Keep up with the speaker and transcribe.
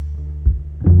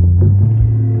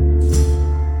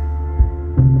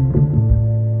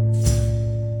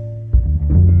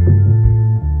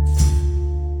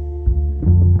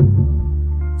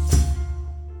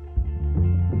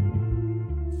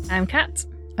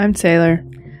I'm Taylor.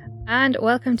 And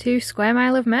welcome to Square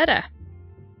Mile of Murder.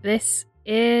 This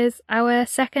is our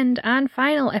second and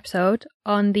final episode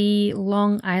on the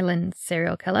Long Island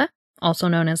serial killer, also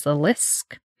known as the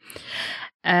Lisk.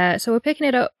 So we're picking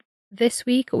it up this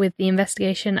week with the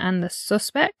investigation and the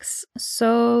suspects.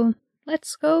 So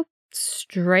let's go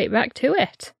straight back to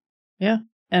it. Yeah.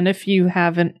 And if you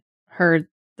haven't heard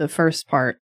the first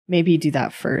part, maybe do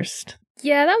that first.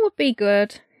 Yeah, that would be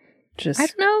good. I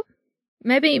don't know.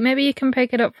 Maybe you can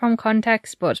pick it up from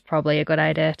context, but it's probably a good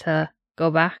idea to go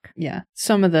back. Yeah.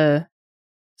 Some of the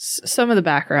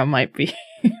background might be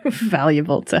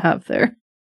valuable to have there.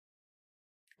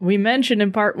 We mentioned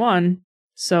in part 1,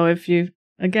 so if you,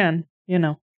 again,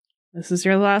 this is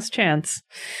your last chance.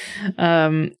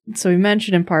 So we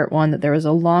mentioned in part 1 that there was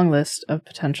a long list of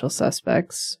potential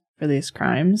suspects for these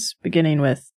crimes, beginning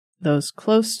with those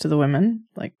close to the women,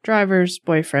 like drivers,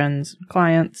 boyfriends,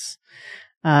 clients.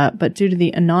 But due to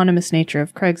the anonymous nature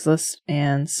of Craigslist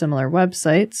and similar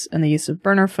websites and the use of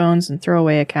burner phones and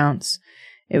throwaway accounts,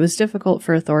 it was difficult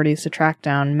for authorities to track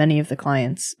down many of the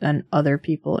clients and other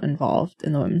people involved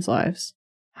in the women's lives.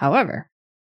 However,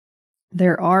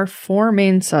 there are 4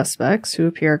 main suspects who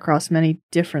appear across many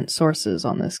different sources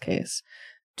on this case,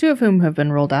 2 of whom have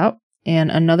been ruled out,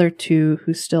 and another 2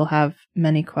 who still have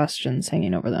many questions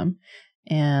hanging over them,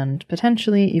 and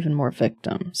potentially even more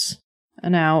victims.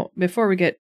 And now, before we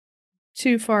get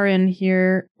too far in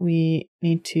here, we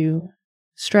need to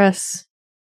stress/issue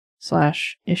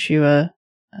a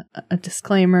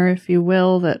disclaimer, if you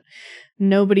will, that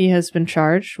nobody has been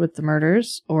charged with the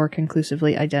murders or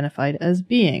conclusively identified as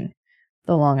being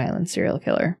the Long Island serial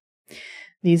killer.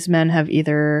 These men have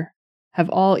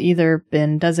all either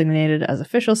been designated as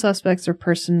official suspects or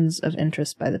persons of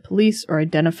interest by the police or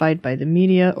identified by the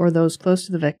media or those close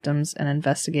to the victims and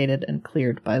investigated and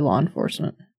cleared by law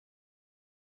enforcement.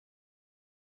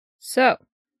 So,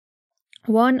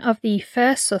 one of the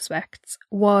first suspects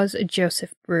was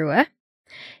Joseph Brewer.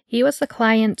 He was the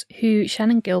client who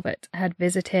Shannan Gilbert had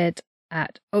visited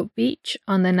at Oak Beach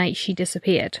on the night she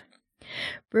disappeared.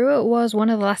 Brewer was one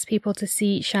of the last people to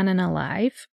see Shannan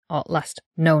alive, or last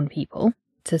known people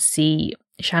to see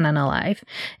Shannan alive,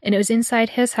 and it was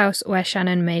inside his house where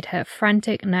Shannan made her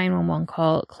frantic 911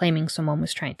 call claiming someone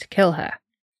was trying to kill her.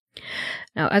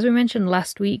 Now, as we mentioned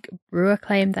last week, Brewer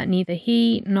claimed that neither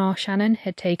he nor Shannan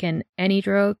had taken any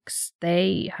drugs.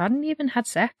 They hadn't even had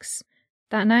sex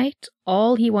that night.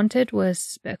 All he wanted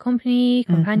was a bit of company,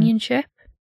 companionship.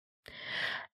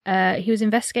 He was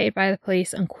investigated by the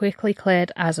police and quickly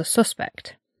cleared as a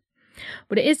suspect.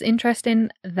 But it is interesting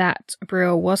that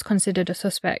Brewer was considered a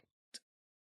suspect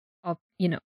of,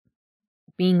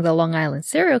 being the Long Island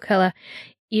serial killer,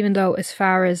 even though, as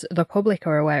far as the public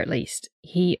are aware at least,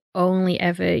 he only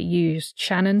ever used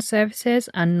Shannan's services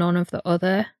and none of the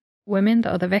other women,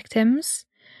 the other victims.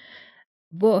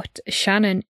 But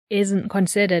Shannan isn't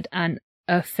considered an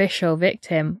official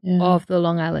victim of the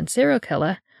Long Island serial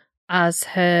killer, as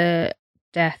her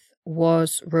death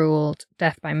was ruled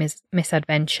death by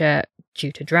misadventure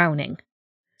due to drowning.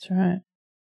 That's right.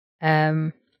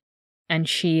 And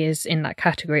she is in that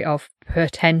category of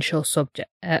potential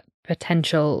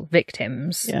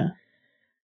victims. Yeah.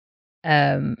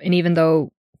 And even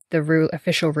though the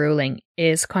official ruling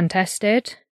is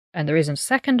contested, and there isn't a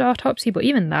second autopsy, but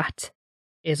even that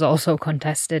is also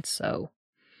contested, so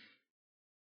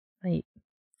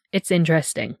it's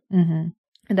interesting.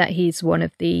 That he's one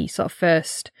of the sort of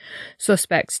first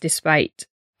suspects, despite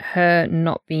her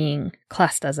not being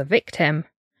classed as a victim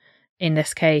in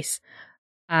this case,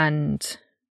 and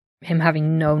him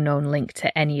having no known link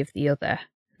to any of the other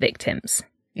victims.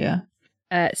 Yeah.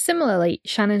 Similarly,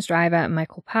 Shannan's driver,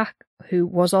 Michael Pack, who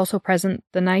was also present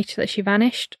the night that she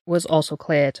vanished, was also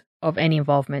cleared of any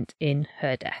involvement in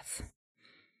her death.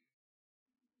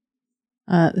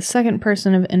 The second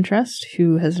person of interest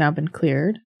who has now been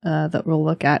cleared that we'll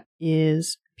look at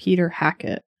is Peter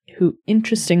Hackett, who,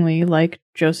 interestingly, like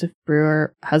Joseph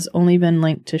Brewer, has only been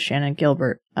linked to Shannan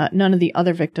Gilbert. None of the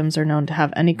other victims are known to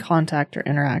have any contact or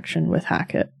interaction with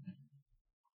Hackett.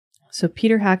 So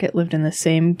Peter Hackett lived in the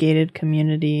same gated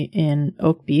community in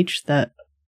Oak Beach that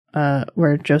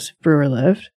where Joseph Brewer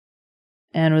lived,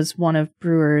 and was one of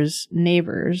Brewer's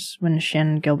neighbors when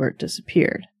Shannan Gilbert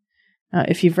disappeared.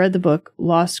 If you've read the book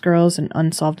Lost Girls: An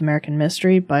Unsolved American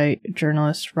Mystery by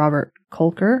journalist Robert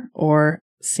Kolker, or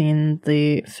seen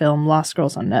the film Lost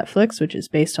Girls on Netflix, which is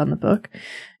based on the book,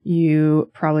 you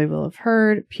probably will have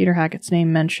heard Peter Hackett's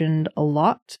name mentioned a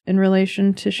lot in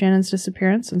relation to Shannan's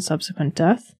disappearance and subsequent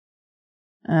death.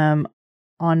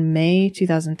 On May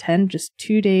 2010, just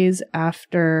 2 days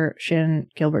after Shannan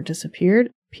Gilbert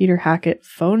disappeared, Peter Hackett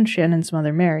phoned Shannon's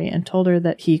mother, Mary, and told her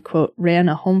that he, quote, ran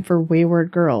a home for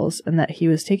wayward girls and that he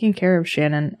was taking care of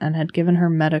Shannon and had given her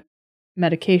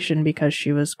medication because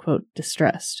she was, quote,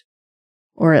 distressed.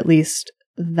 Or at least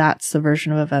that's the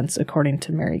version of events according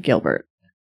to Mary Gilbert.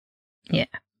 Yeah.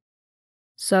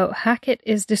 So Hackett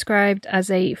is described as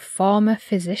a former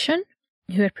physician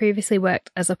who had previously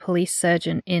worked as a police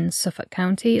surgeon in Suffolk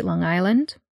County, Long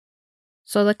Island.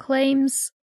 So the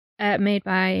claims made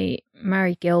by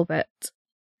Mary Gilbert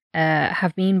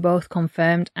have been both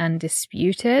confirmed and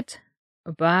disputed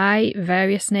by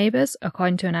various neighbours,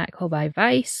 according to an article by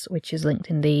Vice, which is linked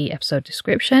in the episode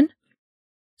description.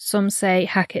 Some say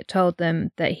Hackett told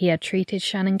them that he had treated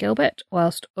Shannon Gilbert,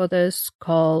 whilst others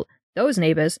call those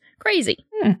neighbours crazy.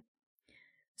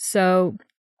 So,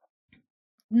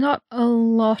 not a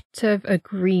lot of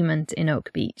agreement in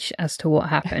Oak Beach as to what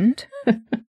happened.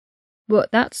 But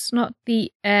that's not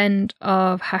the end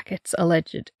of Hackett's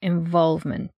alleged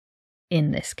involvement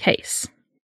in this case.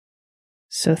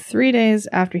 So 3 days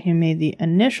after he made the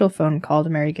initial phone call to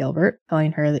Mary Gilbert,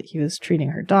 telling her that he was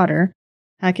treating her daughter,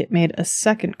 Hackett made a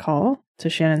second call to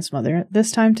Shannon's mother,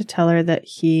 this time to tell her that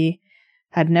he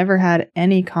had never had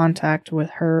any contact with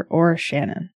her or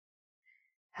Shannon.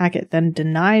 Hackett then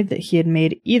denied that he had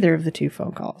made either of the two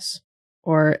phone calls,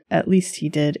 or at least he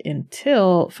did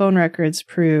until phone records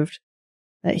proved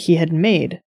that he had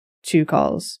made 2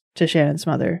 calls to Shannon's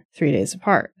mother 3 days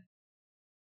apart.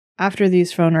 After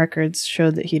these phone records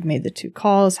showed that he'd made the 2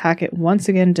 calls, Hackett once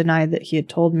again denied that he had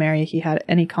told Mary he had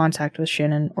any contact with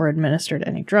Shannon or administered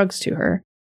any drugs to her.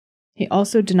 He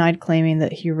also denied claiming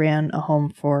that he ran a home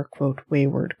for, quote,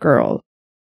 wayward girls.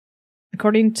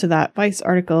 According to that Vice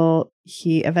article,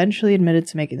 he eventually admitted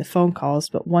to making the phone calls,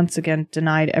 but once again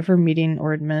denied ever meeting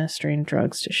or administering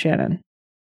drugs to Shannon.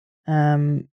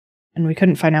 And we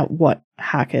couldn't find out what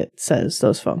Hackett says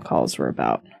those phone calls were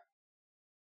about.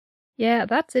 Yeah,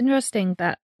 that's interesting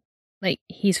that,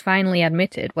 he's finally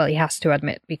admitted, well, he has to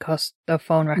admit because the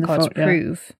phone records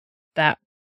prove that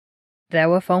there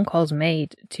were phone calls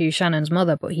made to Shannon's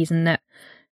mother, but he's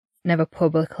never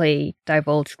publicly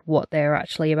divulged what they're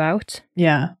actually about.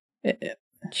 Yeah. It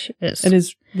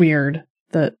is weird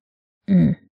that,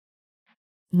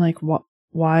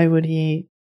 why would he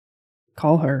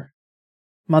call her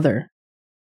mother?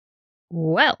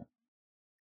 Well,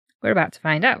 we're about to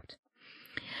find out.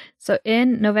 So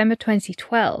in November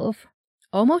 2012,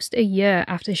 almost a year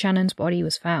after Shannon's body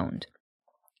was found,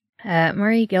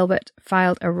 Mary Gilbert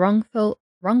filed a wrongful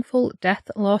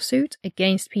death lawsuit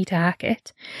against Peter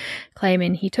Hackett,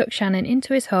 claiming he took Shannon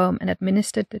into his home and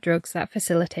administered the drugs that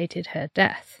facilitated her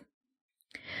death.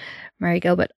 Mary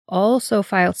Gilbert also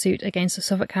filed suit against the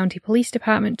Suffolk County Police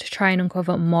Department to try and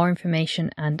uncover more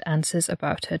information and answers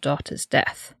about her daughter's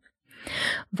death.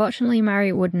 Unfortunately,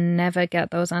 Mary would never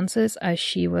get those answers as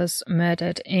she was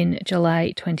murdered in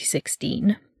July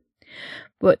 2016.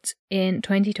 But in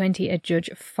 2020, a judge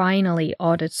finally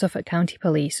ordered Suffolk County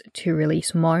Police to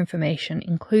release more information,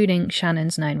 including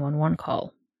Shannon's 911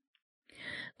 call.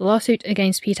 The lawsuit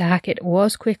against Peter Hackett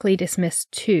was quickly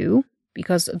dismissed too,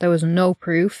 because there was no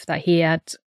proof that he had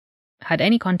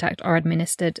any contact or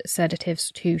administered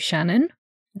sedatives to Shannon.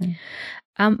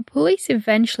 Police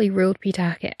eventually ruled Peter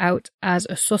Hackett out as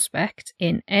a suspect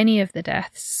in any of the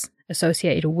deaths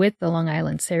associated with the Long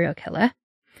Island serial killer,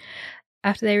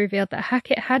 after they revealed that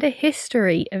Hackett had a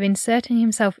history of inserting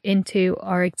himself into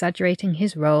or exaggerating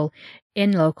his role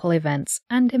in local events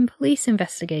and in police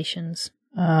investigations.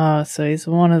 Oh, so he's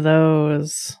one of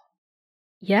those.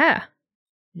 Yeah.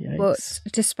 Yikes.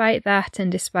 But despite that,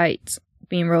 and despite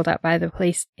being ruled out by the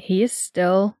police, he is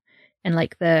still in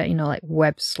the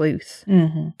web sleuth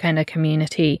kind of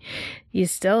community.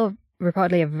 He's still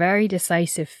reportedly a very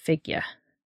decisive figure.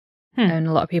 And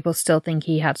a lot of people still think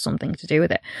he had something to do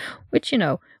with it. Which,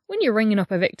 when you're ringing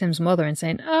up a victim's mother and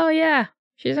saying, oh yeah,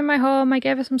 she's in my home, I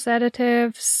gave her some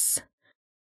sedatives.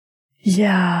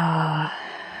 Yeah.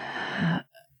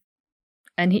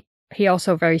 And he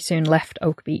also very soon left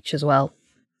Oak Beach as well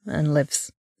and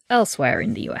lives elsewhere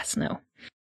in the US now.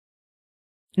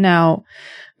 Now,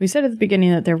 we said at the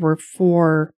beginning that there were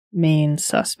 4 main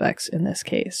suspects in this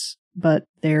case, but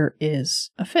there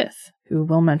is a 5th, who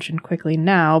we'll mention quickly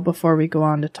now before we go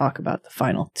on to talk about the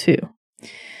final 2.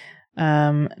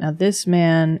 Now, this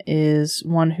man is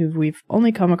one who we've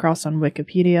only come across on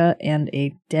Wikipedia and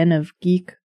a Den of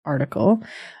Geek article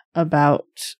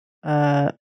about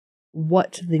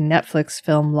what the Netflix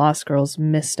film Lost Girls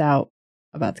missed out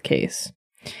about the case,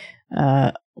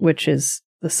 which is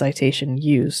the citation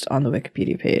used on the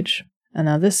Wikipedia page. And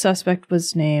now this suspect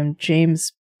was named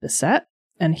James Bissett,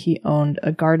 and he owned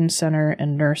a garden center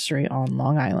and nursery on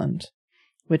Long Island,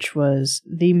 which was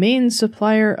the main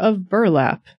supplier of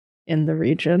burlap in the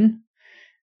region.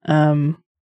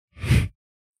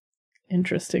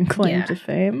 Interesting claim to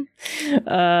fame.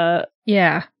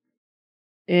 Yeah.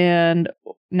 And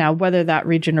now, whether that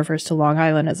region refers to Long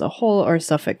Island as a whole or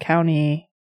Suffolk County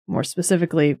more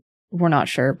specifically, we're not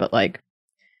sure, but like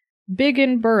big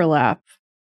in burlap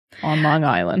on Long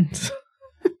Island.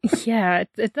 Yeah,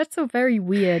 that's a very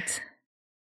weird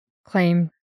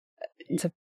claim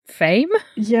to fame.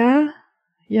 Yeah.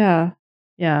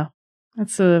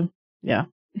 That's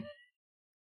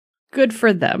good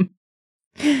for them.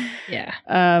 Yeah.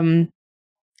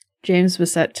 James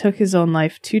Bissett took his own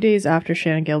life 2 days after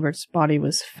Shannon Gilbert's body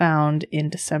was found in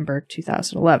December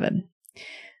 2011.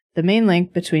 The main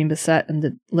link between Bissett and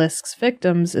the Lisk's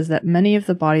victims is that many of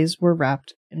the bodies were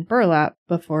wrapped in burlap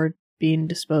before being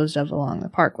disposed of along the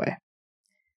parkway.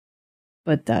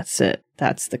 But that's it.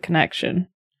 That's the connection.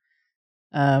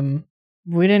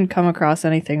 We didn't come across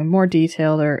anything more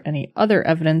detailed or any other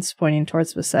evidence pointing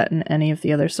towards Bissett in any of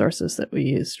the other sources that we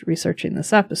used researching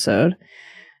this episode.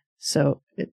 So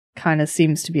it kind of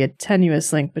seems to be a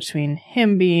tenuous link between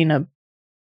him being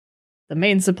the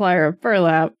main supplier of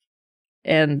burlap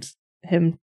and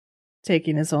him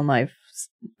taking his own life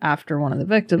after one of the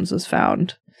victims was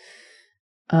found.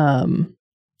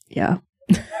 Yeah.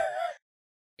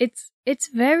 It's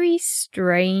very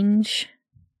strange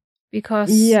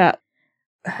because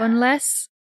unless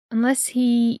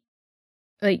he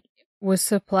was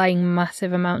supplying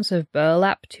massive amounts of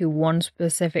burlap to one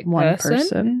specific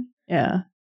person. Yeah.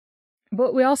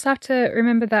 But we also have to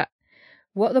remember that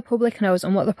what the public knows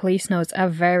and what the police knows are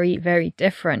very, very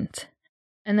different.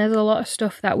 And there's a lot of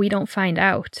stuff that we don't find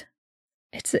out.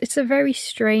 It's a very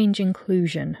strange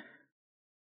inclusion.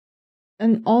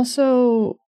 And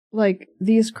also, like,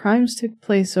 these crimes took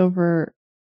place over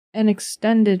an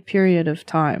extended period of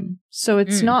time. So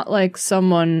it's not like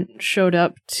someone showed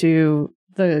up to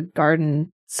the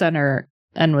garden center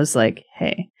and was like,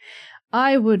 hey,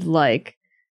 I would like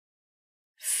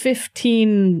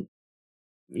 15,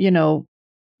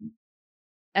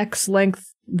 X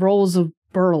length rolls of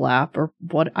burlap or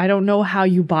what. I don't know how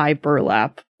you buy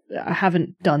burlap. I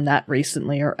haven't done that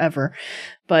recently or ever,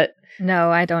 but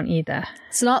no, I don't either.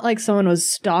 It's not like someone was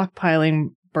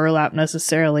stockpiling burlap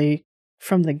necessarily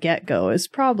from the get-go. It's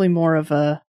probably more of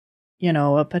a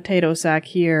potato sack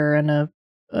here and a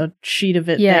sheet of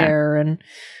it there, and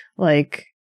like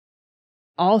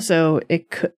also it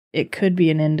could be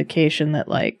an indication that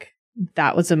like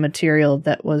that was a material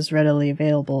that was readily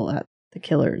available at the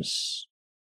killer's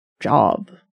job.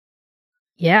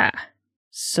 Yeah.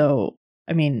 So,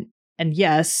 I mean, and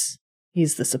yes,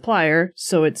 he's the supplier,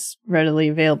 so it's readily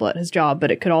available at his job, but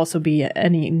it could also be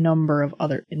any number of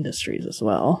other industries as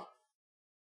well.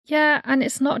 Yeah, and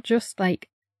it's not just like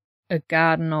a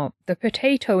garden or the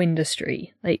potato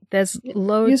industry. Like, there's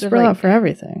loads of burlap for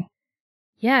everything.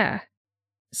 Yeah.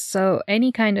 So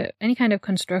any kind of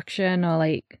construction or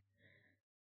like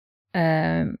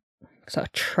sort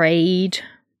of trade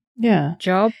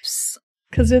jobs.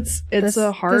 Because it's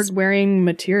a hard-wearing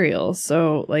material,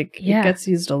 so like it gets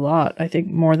used a lot, I think,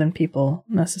 more than people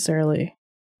necessarily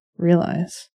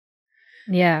realize.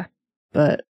 Yeah.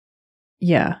 But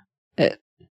yeah,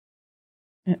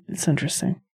 it's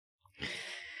interesting.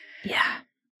 Yeah.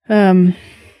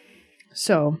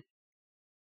 So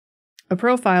a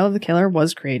profile of the killer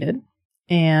was created,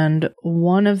 and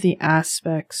one of the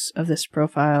aspects of this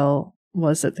profile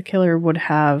was that the killer would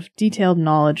have detailed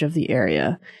knowledge of the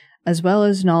area, as well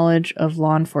as knowledge of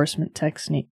law enforcement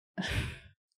techniques,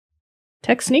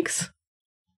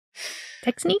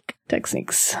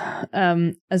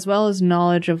 as well as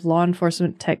knowledge of law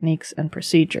enforcement techniques and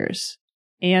procedures,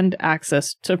 and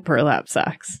access to burlap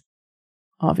sacks,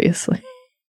 obviously.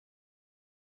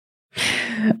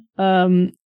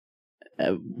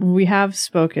 We have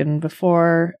spoken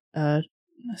before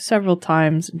several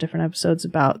times in different episodes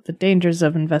about the dangers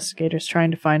of investigators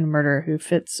trying to find a murderer who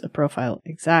fits a profile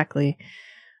exactly,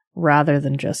 rather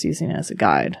than just using it as a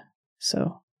guide.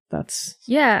 So that's...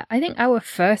 Yeah, I think our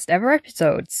first ever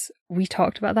episodes, we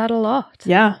talked about that a lot.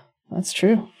 Yeah, that's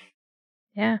true.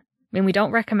 Yeah. I mean, we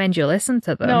don't recommend you listen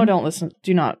to them. No, don't listen.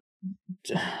 Do not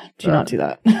do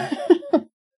that.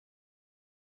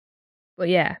 But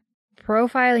yeah,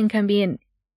 profiling can be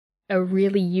a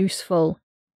really useful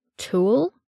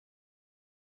tool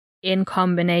in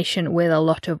combination with a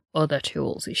lot of other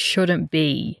tools. It shouldn't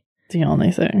be the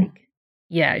only thing.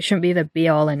 Yeah, it shouldn't be the be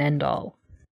all and end all.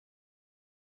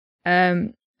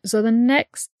 So the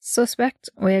next suspect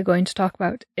we're going to talk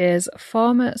about is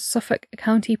former Suffolk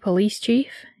County Police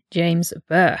Chief James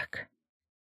Burke.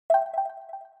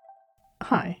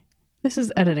 Hi, This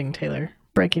is Editing Taylor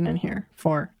breaking in here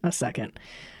for a second.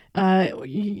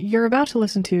 You're about to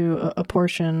listen to a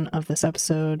portion of this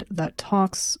episode that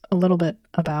talks a little bit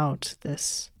about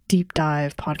this deep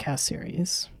dive podcast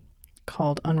series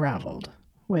called Unraveled,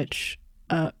 which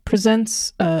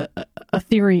presents a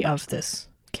theory of this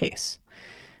case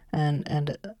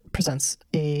and presents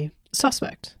a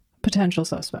potential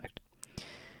suspect.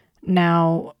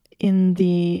 Now, in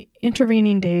the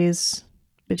intervening days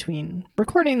between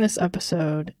recording this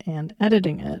episode and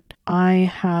editing it, I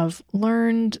have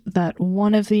learned that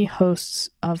one of the hosts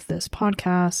of this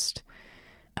podcast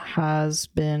has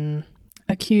been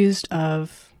accused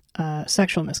of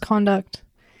sexual misconduct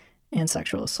and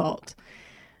sexual assault.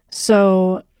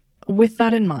 So, with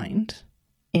that in mind,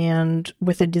 and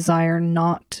with a desire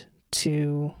not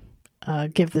to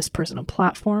give this person a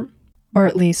platform, or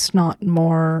at least not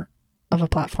more of a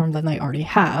platform than they already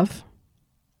have,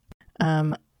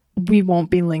 we won't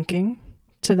be linking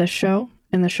to this show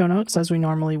in the show notes as we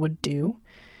normally would do.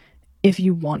 If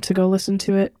you want to go listen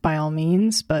to it, by all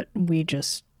means, but we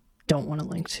just don't want to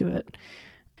link to it.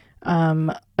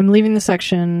 I'm leaving the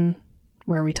section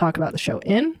where we talk about the show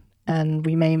in, and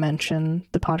we may mention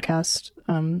the podcast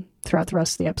throughout the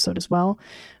rest of the episode as well.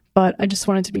 But I just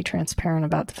wanted to be transparent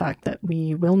about the fact that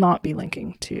we will not be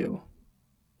linking to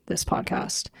this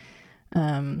podcast.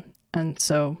 And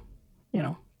so,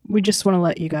 we just want to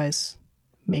let you guys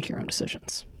make your own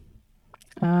decisions.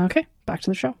 Okay, back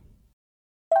to the show.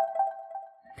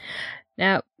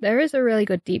 Now, there is a really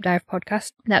good deep dive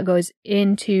podcast that goes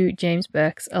into James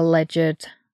Burke's alleged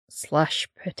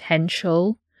 /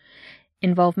 potential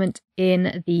involvement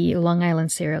in the Long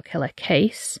Island serial killer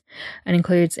case, and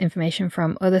includes information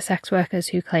from other sex workers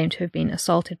who claim to have been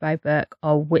assaulted by Burke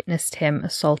or witnessed him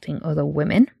assaulting other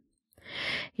women.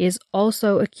 He is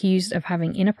also accused of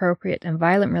having inappropriate and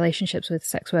violent relationships with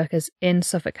sex workers in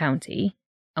Suffolk County,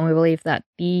 and we believe that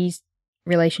these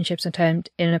relationships are termed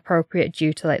inappropriate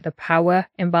due to the power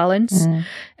imbalance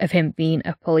of him being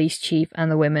a police chief and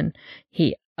the women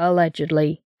he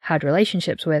allegedly had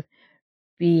relationships with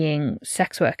being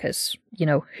sex workers,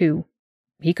 who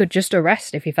he could just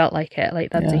arrest if he felt like it.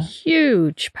 That's a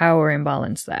huge power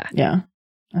imbalance there. Yeah,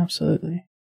 absolutely.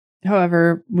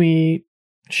 However, we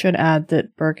should add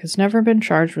that Burke has never been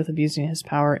charged with abusing his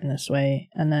power in this way,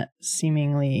 and that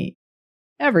seemingly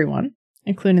everyone,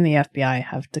 including the FBI,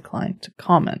 have declined to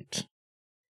comment.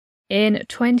 In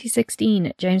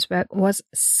 2016, James Burke was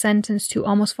sentenced to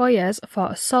almost 4 years for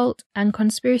assault and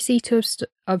conspiracy to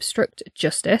obstruct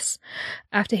justice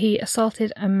after he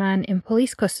assaulted a man in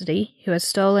police custody who had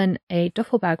stolen a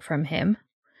duffel bag from him,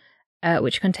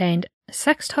 which contained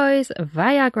sex toys,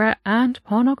 Viagra, and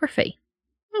pornography.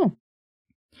 Oh.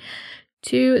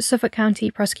 2 Suffolk County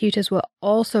prosecutors were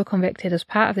also convicted as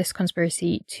part of this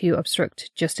conspiracy to obstruct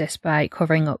justice by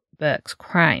covering up Burke's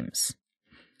crimes.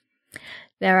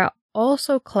 There are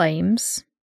also claims,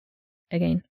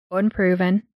 again,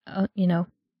 unproven,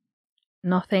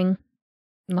 nothing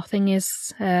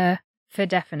is for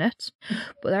definite,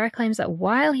 but there are claims that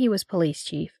while he was police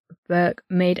chief, Burke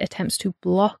made attempts to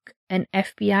block an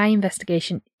FBI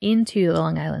investigation into the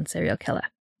Long Island serial killer.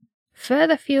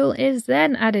 Further fuel is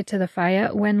then added to the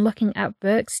fire when looking at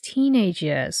Burke's teenage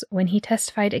years, when he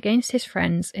testified against his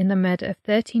friends in the murder of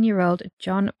 13-year-old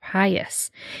John Pius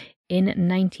in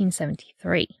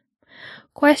 1973.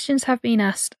 Questions have been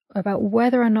asked about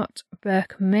whether or not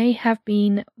Burke may have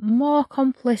been more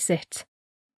complicit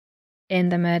in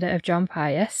the murder of John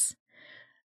Pius.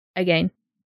 Again,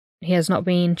 he has not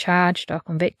been charged or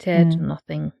convicted,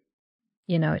 nothing,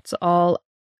 it's all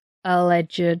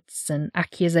allegeds and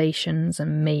accusations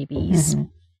and maybes.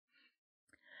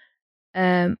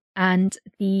 And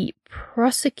the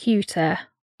prosecutor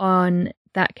on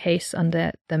that case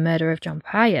under the murder of John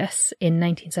Pius in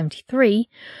 1973,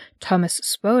 Thomas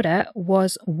Spoda,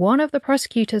 was one of the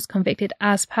prosecutors convicted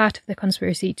as part of the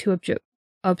conspiracy to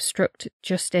obstruct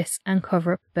justice and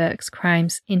cover up Burke's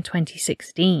crimes in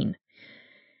 2016.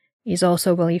 He's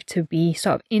also believed to be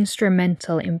sort of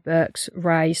instrumental in Burke's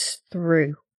rise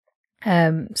through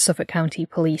Suffolk County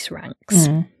police ranks.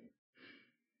 And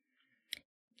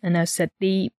as I said,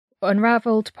 the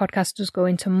Unraveled podcast does go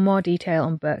into more detail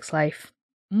on Burke's life,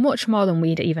 much more than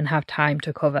we'd even have time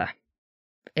to cover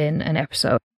in an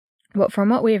episode. But from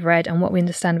what we've read and what we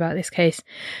understand about this case,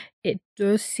 it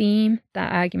does seem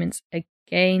that arguments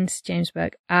against James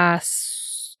Burke are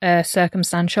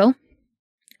circumstantial,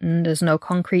 and there's no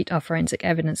concrete or forensic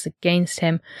evidence against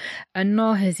him, and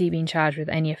nor has he been charged with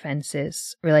any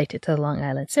offences related to the Long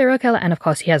Island serial killer, and of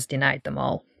course he has denied them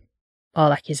all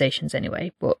accusations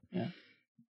anyway, but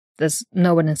there's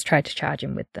no one has tried to charge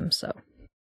him with them, so.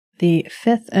 The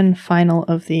fifth and final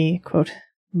of the, quote,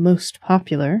 most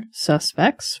popular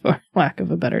suspects, for lack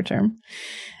of a better term,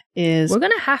 is... We're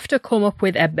going to have to come up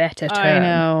with a better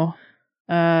term. I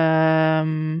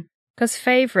know. Because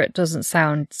favourite doesn't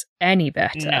sound any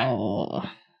better. No.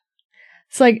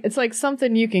 It's like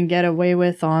something you can get away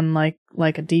with on like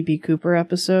a DB Cooper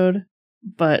episode,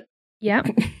 but yeah,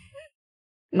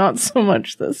 not so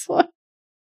much this one.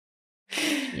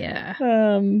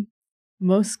 Yeah.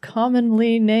 Most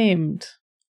commonly named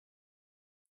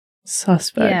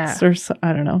suspects, or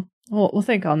I don't know. We'll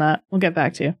think on that. We'll get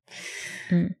back to you.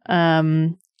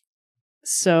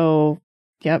 So,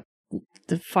 yep,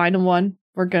 the final one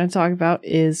we're going to talk about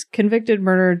is convicted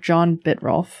murderer John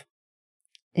Bittrolff.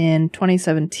 In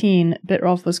 2017,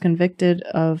 Bittrolff was convicted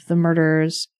of the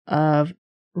murders of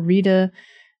Rita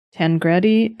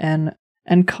Tangredi and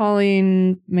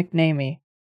Colleen McNamee.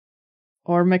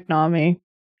 Or McNamee.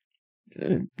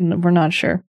 We're not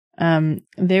sure.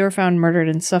 They were found murdered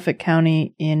in Suffolk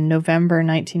County in November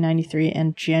 1993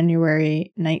 and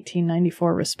January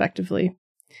 1994, respectively.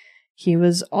 He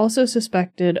was also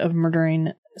suspected of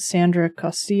murdering Sandra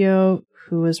Castillo,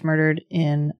 who was murdered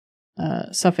in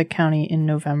Suffolk County in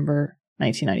November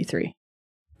 1993.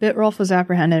 Bittrolff was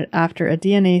apprehended after a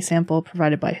DNA sample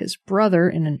provided by his brother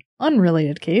in an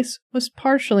unrelated case was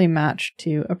partially matched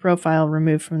to a profile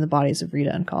removed from the bodies of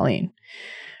Rita and Colleen.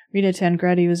 Rita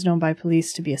Tangredi was known by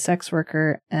police to be a sex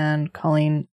worker, and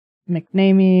Colleen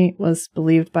McNamee was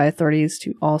believed by authorities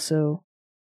to also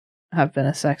have been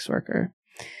a sex worker.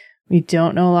 We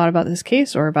don't know a lot about this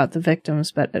case or about the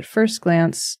victims, but at first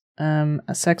glance, as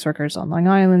sex workers on Long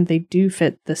Island, they do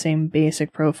fit the same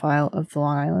basic profile of the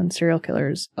Long Island serial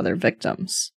killer's other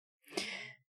victims.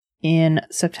 In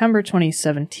September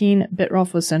 2017,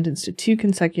 Bittrolff was sentenced to 2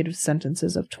 consecutive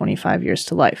sentences of 25 years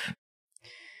to life.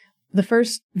 The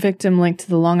first victim linked to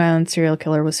the Long Island serial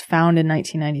killer was found in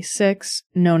 1996,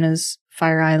 known as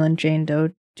Fire Island Jane Doe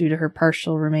due to her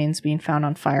partial remains being found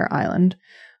on Fire Island,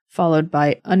 followed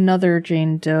by another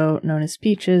Jane Doe known as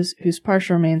Peaches, whose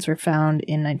partial remains were found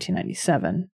in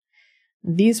 1997.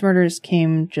 These murders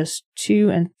came just 2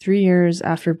 and 3 years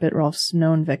after Bittrolff's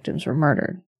known victims were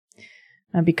murdered.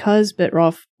 Now, because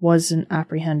Bittrolff wasn't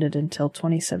apprehended until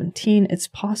 2017, it's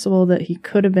possible that he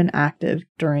could have been active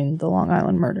during the Long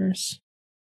Island murders.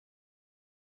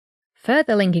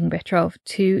 Further linking Bittrolff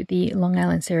to the Long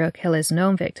Island serial killer's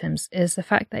known victims is the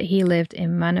fact that he lived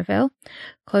in Manorville,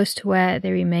 close to where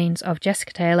the remains of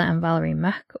Jessica Taylor and Valerie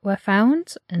Mack were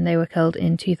found, and they were killed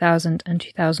in 2000 and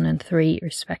 2003,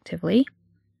 respectively.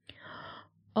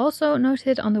 Also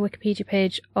noted on the Wikipedia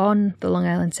page on the Long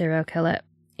Island serial killer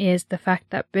is the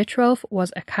fact that Bittrolff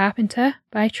was a carpenter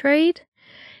by trade,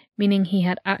 meaning he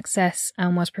had access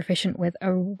and was proficient with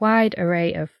a wide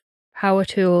array of power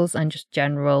tools and just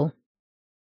general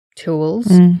tools.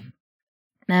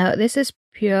 Now, this is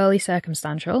purely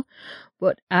circumstantial,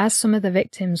 but as some of the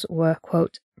victims were,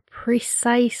 quote,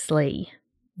 precisely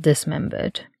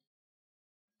dismembered,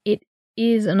 it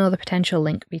is another potential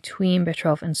link between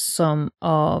Bittrolff and some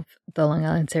of the Long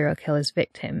Island serial killer's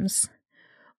victims.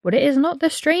 But it is not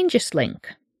the strangest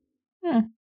link.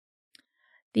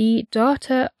 The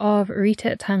daughter of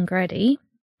Rita Tangredi,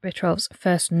 Bittrolff's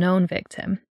first known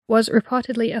victim, was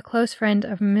reportedly a close friend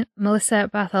of Melissa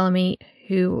Bartholomew,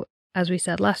 who, as we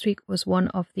said last week, was one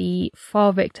of the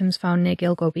 4 victims found near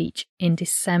Gilgo Beach in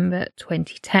December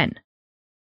 2010.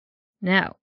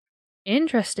 Now,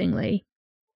 interestingly,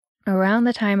 around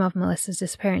the time of Melissa's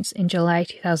disappearance in July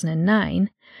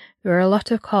 2009, there were a lot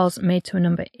of calls made to a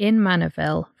number in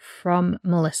Manorville from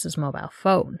Melissa's mobile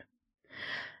phone.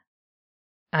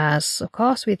 As, of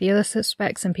course, with the other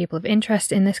suspects and people of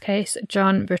interest in this case,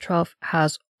 John Bittrolff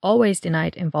has always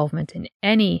denied involvement in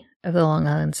any of the Long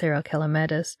Island serial killer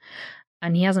murders,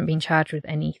 and he hasn't been charged with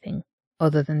anything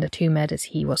other than the 2 murders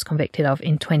he was convicted of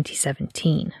in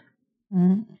 2017.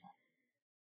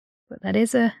 But that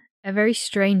is a very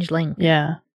strange link.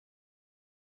 Yeah.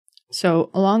 So,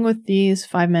 along with these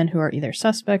 5 men who are either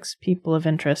suspects, people of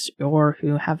interest, or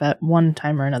who have at one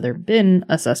time or another been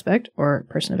a suspect or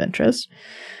person of interest,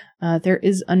 there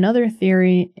is another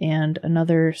theory and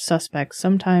another suspect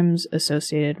sometimes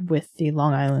associated with the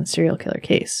Long Island serial killer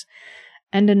case,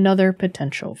 and another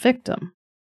potential victim.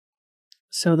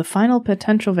 So the final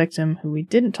potential victim, who we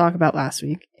didn't talk about last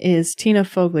week, is Tina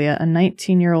Foglia, a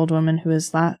 19-year-old woman who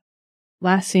is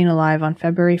last seen alive on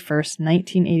February 1st,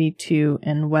 1982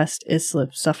 in West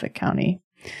Islip, Suffolk County.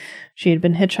 She had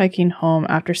been hitchhiking home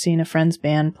after seeing a friend's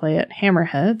band play at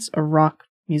Hammerheads, a rock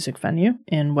music venue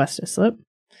in West Islip.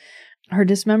 Her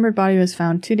dismembered body was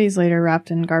found 2 days later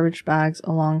wrapped in garbage bags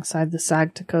alongside the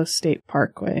Sagtacoa State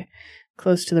Parkway,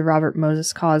 close to the Robert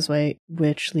Moses Causeway,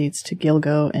 which leads to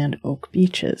Gilgo and Oak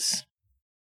Beaches.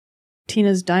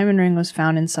 Tina's diamond ring was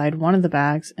found inside one of the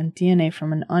bags, and DNA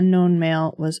from an unknown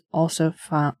male was also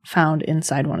found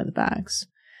inside one of the bags.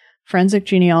 Forensic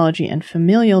genealogy and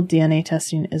familial DNA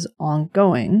testing is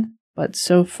ongoing, but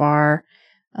so far,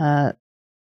 the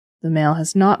male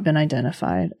has not been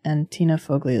identified, and Tina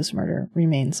Foglia's murder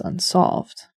remains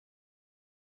unsolved.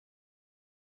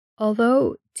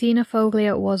 Although Tina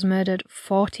Foglia was murdered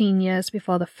 14 years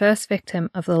before the first victim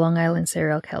of the Long Island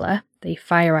serial killer, the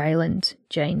Fire Island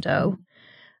Jane Doe,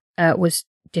 was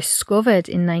discovered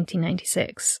in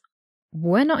 1996,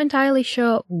 we're not entirely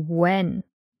sure when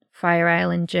Fire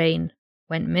Island Jane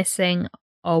went missing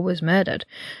or was murdered,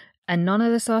 and none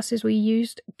of the sources we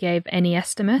used gave any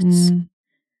estimates.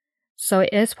 So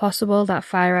it is possible that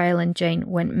Fire Island Jane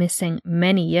went missing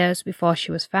many years before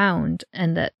she was found,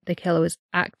 and that the killer was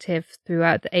active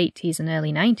throughout the 80s and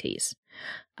early 90s,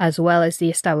 as well as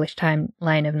the established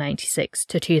timeline of 96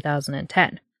 to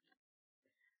 2010.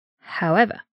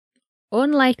 However,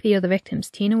 unlike the other victims,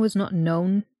 Tina was not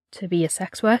known to be a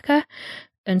sex worker,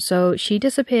 and so she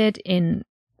disappeared in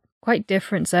quite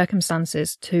different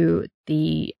circumstances to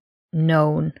the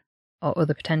known or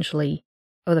other potential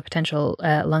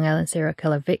Long Island serial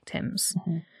killer victims.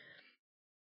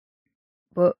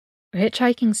 But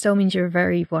hitchhiking still means you're a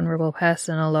very vulnerable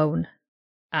person alone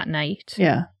at night.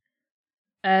 Yeah.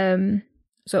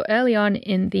 So early on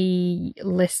in the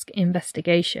Lisk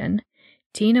investigation,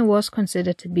 Tina was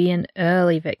considered to be an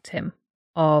early victim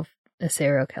of a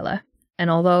serial killer. And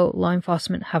although law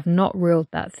enforcement have not ruled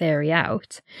that theory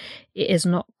out, it is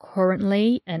not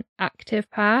currently an active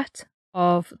part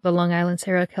of the Long Island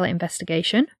serial killer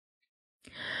investigation.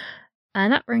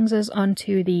 And that brings us on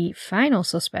to the final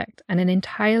suspect and an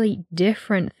entirely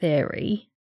different theory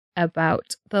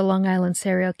about the Long Island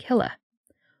serial killer.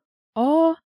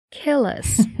 Or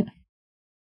killers.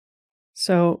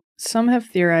 So, some have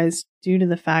theorized due to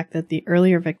the fact that the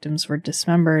earlier victims were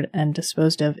dismembered and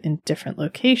disposed of in different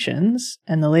locations,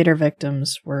 and the later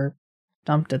victims were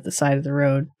dumped at the side of the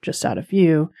road just out of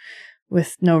view,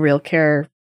 with no real care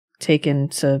taken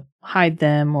to hide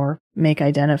them or make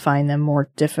identifying them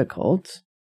more difficult,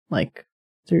 like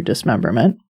through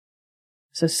dismemberment.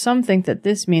 So some think that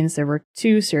this means there were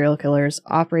two serial killers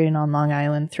operating on Long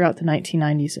Island throughout the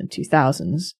 1990s and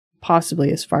 2000s,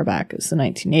 possibly as far back as the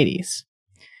 1980s.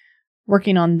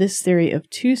 Working on this theory of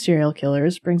two serial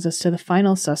killers brings us to the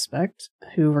final suspect,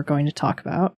 who we're going to talk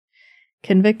about,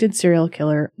 convicted serial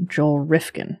killer Joel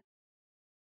Rifkin.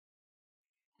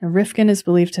 Now, Rifkin is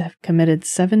believed to have committed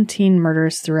 17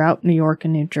 murders throughout New York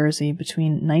and New Jersey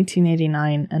between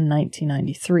 1989 and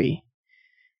 1993.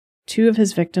 2 of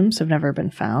his victims have never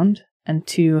been found, and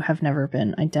 2 have never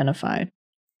been identified.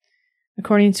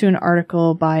 According to an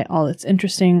article by All That's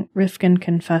Interesting, Rifkin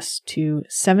confessed to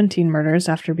 17 murders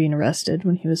after being arrested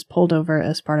when he was pulled over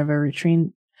as part of a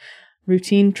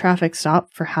routine traffic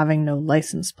stop for having no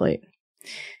license plate.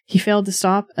 He failed to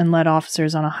stop and led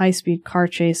officers on a high-speed car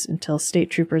chase until state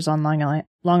troopers on Long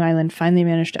Island finally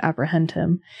managed to apprehend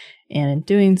him, and in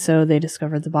doing so, they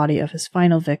discovered the body of his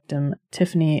final victim,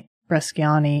 Tiffany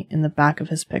Bresciani, in the back of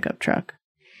his pickup truck.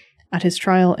 At his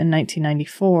trial in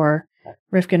 1994,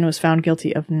 Rifkin was found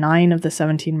guilty of 9 of the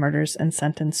 17 murders and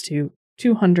sentenced to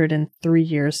 203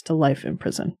 years to life in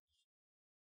prison.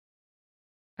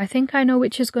 I think I know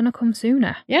which is going to come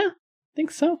sooner. Yeah, I think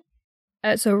so.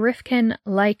 So Rifkin,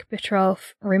 like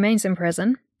Petrov, remains in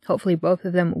prison. Hopefully both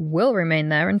of them will remain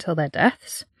there until their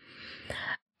deaths.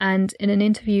 And in an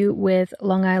interview with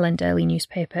Long Island daily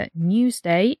newspaper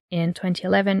Newsday in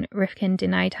 2011, Rifkin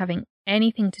denied having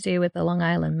anything to do with the Long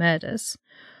Island murders.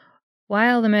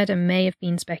 While the murder may have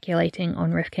been speculating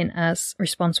on Rifkin as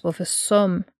responsible for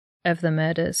some of the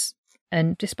murders,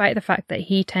 and despite the fact that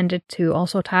he tended to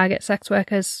also target sex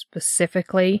workers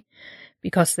specifically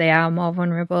because they are more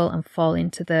vulnerable and fall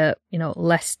into the,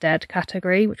 less dead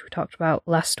category, which we talked about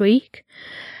last week,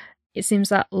 it seems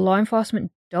that law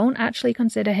enforcement don't actually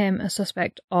consider him a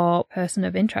suspect or person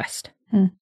of interest.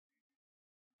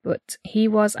 But he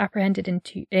was apprehended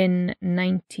in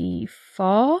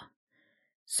 94,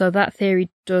 so that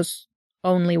theory does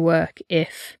only work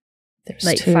if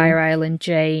there's 2. Fire Island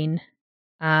Jane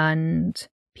and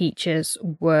Peaches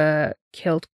were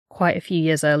killed quite a few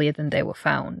years earlier than they were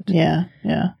found. Yeah.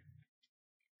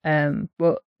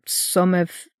 But some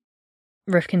of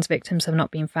Rifkin's victims have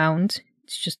not been found.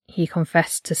 It's just he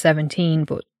confessed to 17,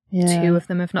 but 2 of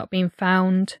them have not been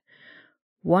found.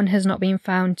 One has not been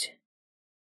found.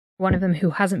 One of them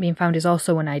who hasn't been found is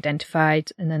also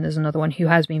unidentified, and then there's another one who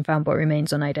has been found but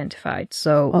remains unidentified.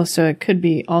 So it could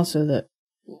be also that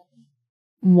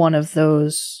one of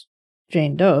those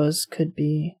Jane Does could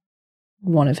be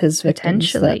one of his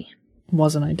victims Potentially. that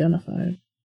wasn't identified.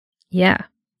 Yeah.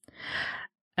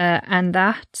 And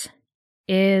that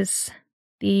is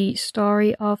the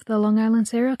story of the Long Island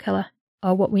serial killer,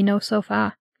 or what we know so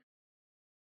far.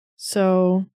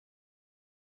 So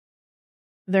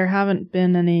there haven't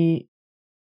been any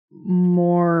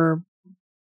more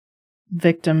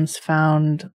victims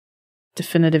found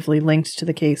definitively linked to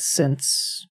the case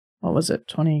since, what was it,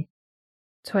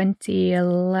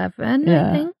 2011, Yeah.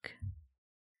 I think.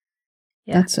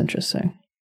 Yeah. That's interesting.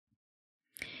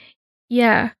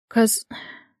 Yeah, because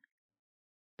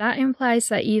that implies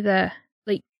that either,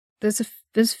 like, there's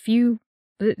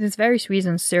various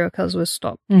reasons serial killers will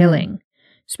stop killing,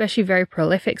 especially very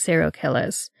prolific serial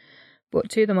killers. But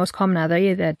two of the most common are they're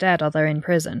either dead or they're in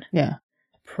prison. Yeah.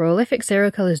 Prolific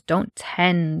serial killers don't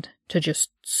tend to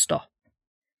just stop.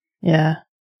 Yeah.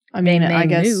 I mean, They may I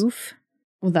guess move.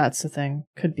 Well, that's the thing.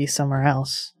 Could be somewhere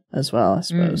else as well, I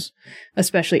suppose.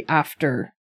 Especially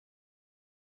after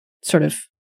sort of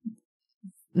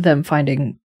them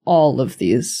finding all of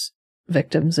these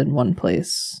victims in one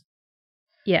place.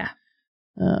 Yeah.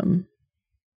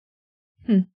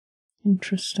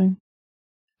 Interesting.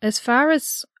 As far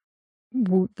as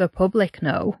the public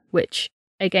know, which,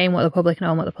 again, what the public know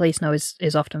and what the police know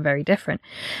is often very different.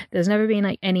 There's never been,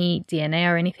 like, any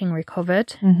DNA or anything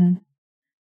recovered.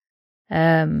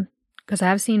 Because I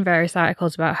have seen various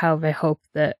articles about how they hope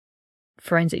that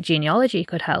forensic genealogy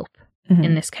could help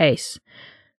in this case.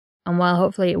 And while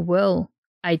hopefully it will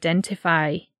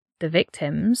identify the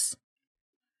victims,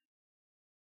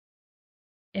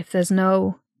 if there's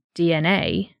no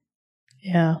DNA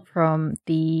from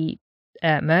the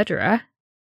murderer,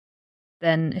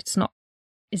 then it's not.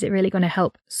 Is it really going to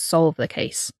help solve the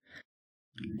case?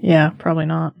 Yeah, probably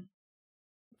not.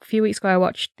 A few weeks ago, I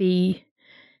watched the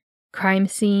Crime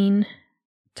Scene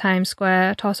Times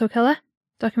Square Torso Killer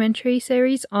documentary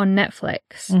series on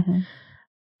Netflix.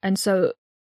 And so,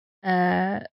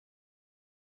 I've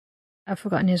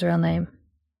forgotten his real name.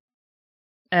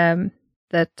 The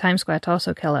Times Square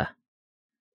Torso Killer,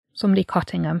 somebody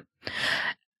Cottingham,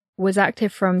 was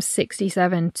active from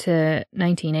 1967 to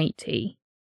 1980,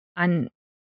 and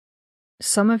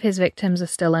some of his victims are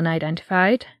still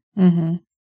unidentified.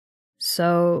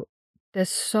 So there's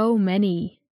so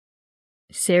many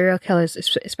serial killers,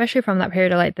 especially from that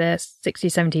period of like the 60s,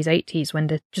 70s, 80s, when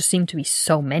there just seemed to be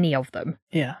so many of them.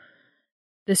 Yeah.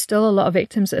 There's still a lot of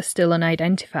victims that are still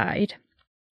unidentified.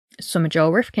 Some of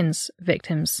Joel Rifkin's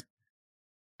victims,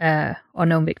 or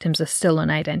known victims, are still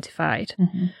unidentified.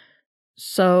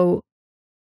 So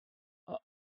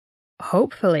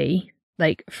hopefully,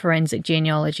 like, forensic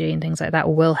genealogy and things like that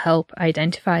will help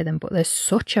identify them, but there's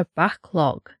such a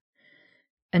backlog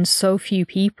and so few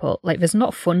people. Like, there's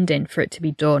not funding for it to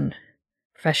be done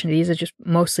professionally. These are just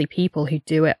mostly people who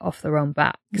do it off their own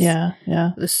backs. Yeah.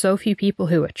 There's so few people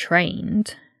who are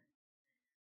trained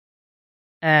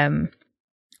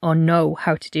or know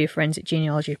how to do forensic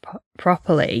genealogy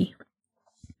properly.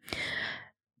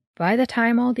 By the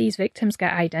time all these victims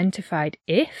get identified,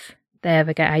 if they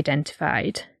ever get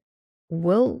identified,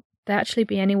 will there actually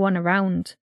be anyone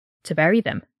around to bury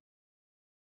them?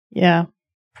 Yeah,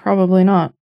 probably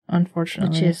not,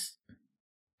 unfortunately. Which is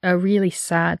a really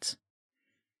sad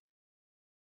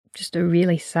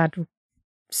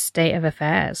state of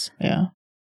affairs. Yeah.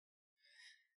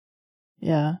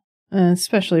 And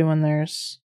especially when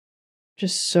there's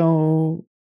just so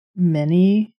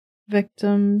many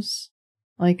victims,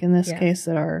 like in this case,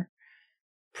 that are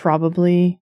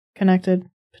probably connected,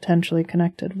 potentially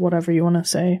connected, whatever you want to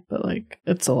say, but like,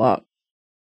 it's a lot.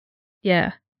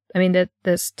 Yeah. I mean,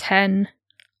 there's 10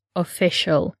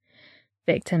 official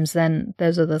victims, then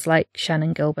there's others like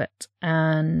Shannan Gilbert,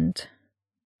 and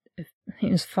I think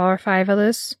it was 4 or 5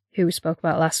 others who we spoke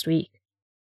about last week.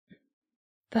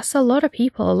 That's a lot of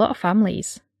people, a lot of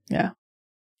families. Yeah,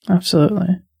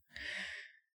 absolutely.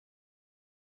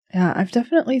 Yeah, I've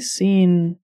definitely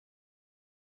seen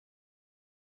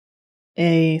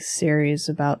a series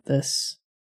about this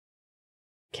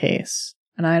case,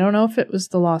 and I don't know if it was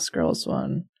the Lost Girls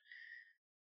one,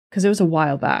 because it was a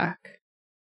while back.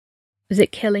 Was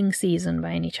it Killing Season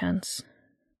by any chance?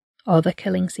 Or The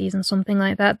Killing Season, something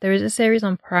like that? There is a series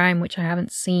on Prime which I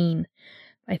haven't seen.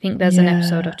 I think there's an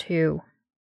episode or 2.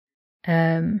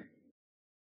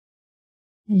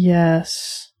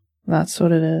 Yes, that's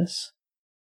what it is.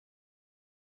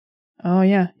 Oh,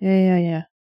 yeah. It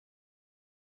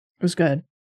was good.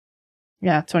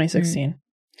 Yeah, 2016.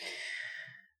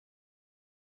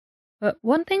 But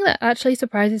one thing that actually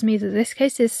surprises me is that this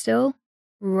case is still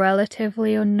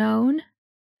relatively unknown.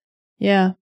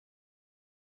 Yeah.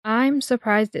 I'm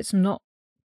surprised it's not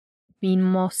been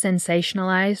more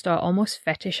sensationalized or almost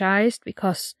fetishized,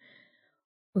 because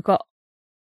we've got,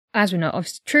 as we know,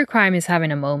 obviously, true crime is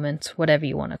having a moment, whatever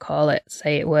you want to call it,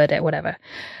 say it, word it, whatever.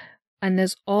 And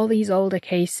there's all these older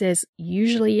cases,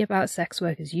 usually about sex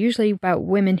workers, usually about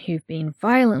women who've been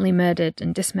violently murdered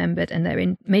and dismembered, and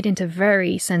they're made into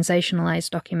very sensationalized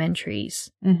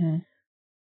documentaries. Mm-hmm.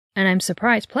 And I'm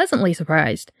surprised, pleasantly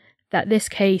surprised, that this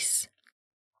case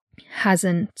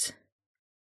hasn't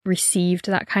received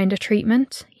that kind of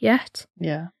treatment yet.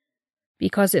 Yeah.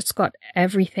 Because it's got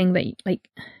everything that,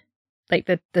 like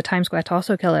the Times Square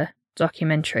Torso Killer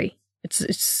documentary. It's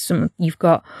some, you've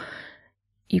got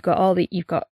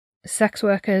sex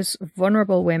workers,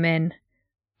 vulnerable women,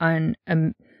 and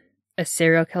a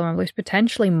serial killer on loose,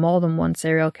 potentially more than one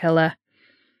serial killer.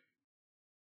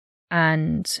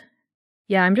 And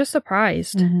yeah, I'm just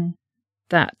surprised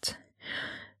that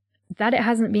it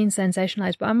hasn't been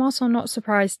sensationalized, but I'm also not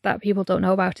surprised that people don't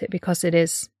know about it, because they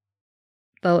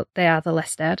are the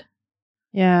less dead.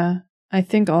 Yeah, I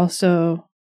think also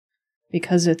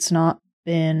because it's not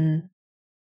been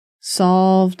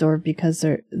solved, or because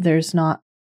there's not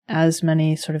as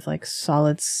many sort of like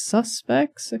solid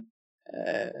suspects.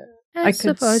 I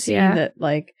could see that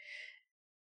like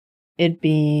it'd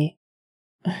be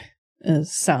it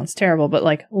sounds terrible, but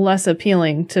like less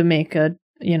appealing to make a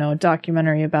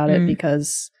documentary about it,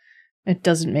 because it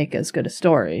doesn't make as good a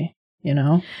story,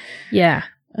 Yeah.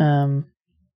 But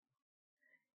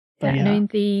I mean,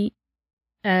 the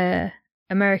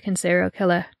American Serial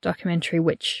Killer documentary,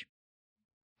 which,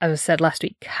 as I said last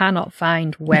week, cannot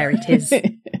find where it is.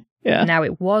 Yeah. Now,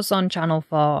 it was on Channel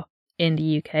 4 in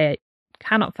the UK.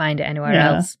 Cannot find it anywhere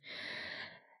else.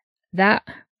 That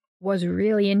was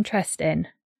really interesting,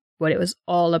 but it was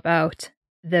all about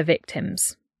the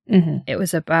victims. Mm-hmm. It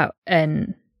was about,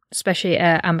 and especially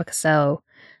Amber Costello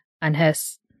and her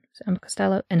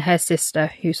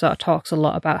sister, who sort of talks a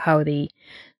lot about how the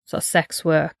sort of sex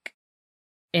work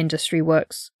industry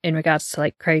works in regards to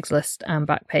like Craigslist and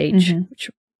Backpage, which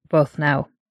both now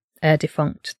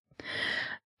defunct,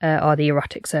 or the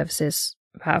erotic services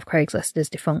part of Craigslist is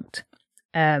defunct.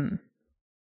 But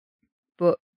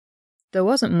there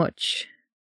wasn't much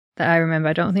that I remember.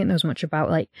 I don't think there was much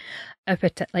about like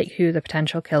who the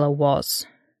potential killer was.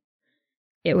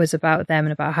 It was about them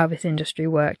and about how this industry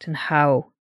worked and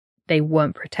how they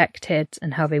weren't protected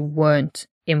and how they weren't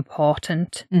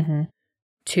important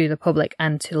to the public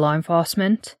and to law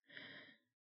enforcement.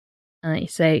 And like you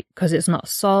say, because it's not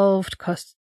solved,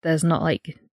 because there's not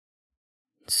like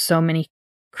so many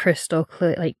crystal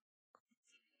clear, like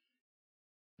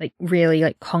really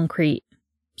like concrete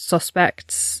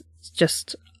suspects. It's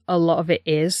just a lot of it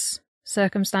is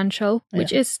circumstantial,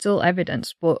 which is still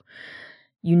evidence, but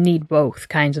you need both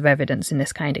kinds of evidence in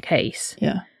this kind of case.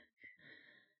 Yeah.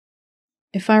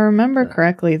 If I remember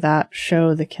correctly, that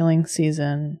show, The Killing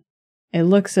Season, it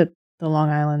looks at the Long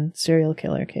Island serial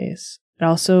killer case. It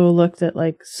also looked at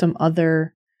like some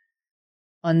other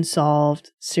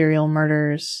unsolved serial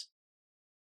murders.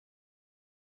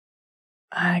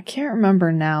 I can't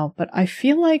remember now, but I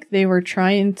feel like they were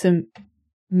trying to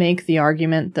make the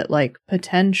argument that like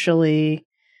potentially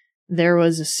there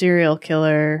was a serial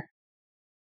killer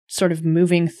sort of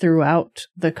moving throughout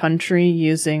the country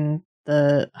using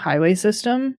the highway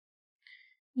system.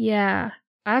 Yeah,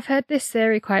 I've heard this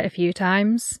theory quite a few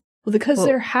times. Well, because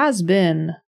there have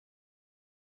been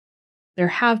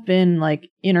like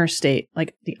interstate,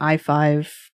 like the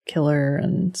I-5 killer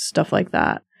and stuff like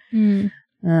that.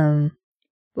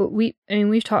 But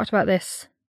we've talked about this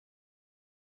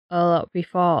a lot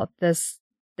before. There's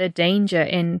the danger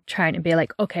in trying to be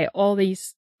like, okay, all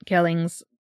these killings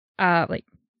are like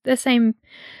the same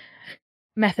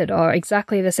method or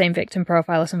exactly the same victim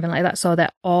profile or something like that, so they're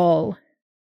all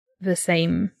the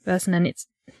same person. And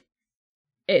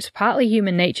it's partly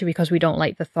human nature, because we don't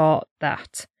like the thought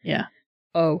that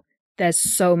there's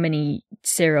so many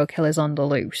serial killers on the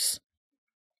loose.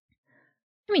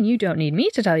 I mean, you don't need me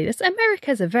to tell you this.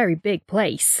 America's a very big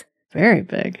place. Very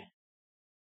big.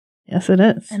 Yes, it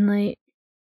is. And like,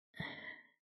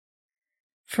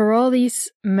 for all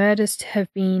these murders to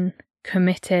have been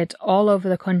committed all over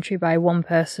the country by one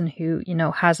person who,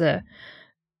 has a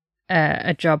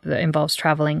job that involves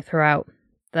traveling throughout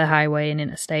the highway and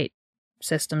interstate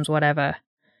systems, whatever,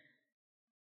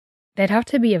 they'd have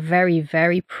to be a very,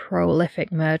 very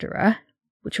prolific murderer,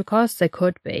 which of course they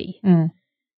could be.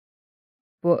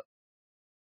 But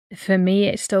for me,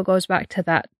 it still goes back to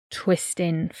that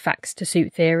twisting facts to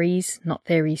suit theories, not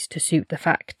theories to suit the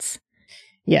facts.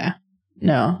 Yeah.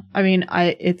 No. I mean,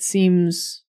 it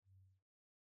seems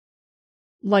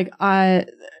like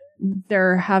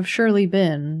there have surely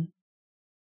been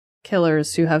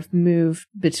killers who have moved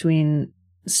between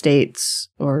states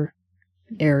or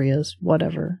areas,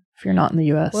 whatever, if you're not in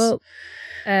the US. Well,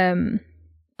 Andrei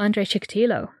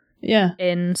Chikatilo yeah.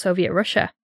 in Soviet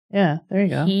Russia. Yeah, there you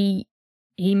go. He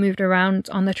moved around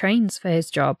on the trains for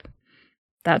his job.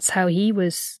 That's how he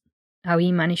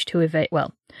managed to evade.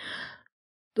 Well,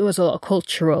 there was a lot of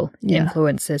cultural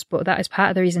influences, but that is part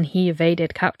of the reason he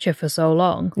evaded capture for so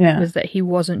long, was that he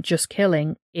wasn't just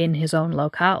killing in his own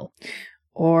locale.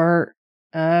 Or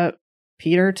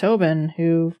Peter Tobin,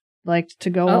 who liked to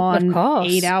go on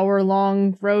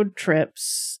 8-hour-long road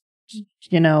trips,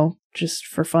 you know, just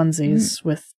for funsies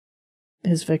with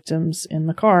his victims in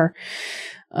the car.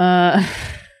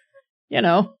 You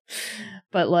know,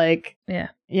 but like,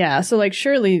 yeah. So like,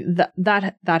 surely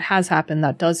that has happened.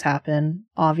 That does happen.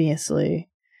 Obviously,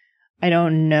 I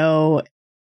don't know.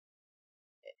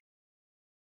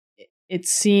 It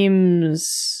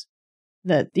seems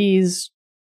that these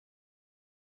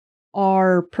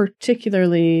are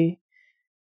particularly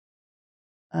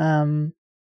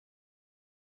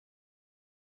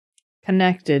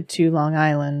connected to Long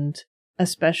Island.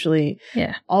 Especially,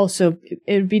 also,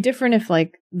 it would be different if,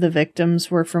 like, the victims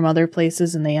were from other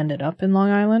places and they ended up in Long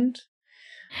Island.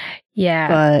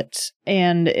 Yeah.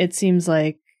 And it seems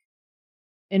like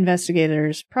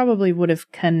investigators probably would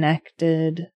have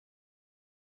connected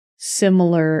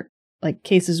similar, like,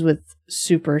 cases with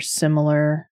super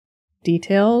similar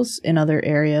details in other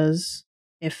areas.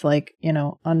 If, like, you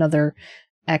know, another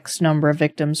X number of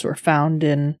victims were found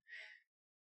in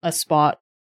a spot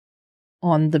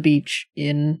on the beach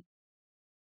in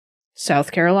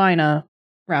South Carolina,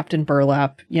 wrapped in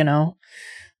burlap, you know?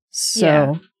 So.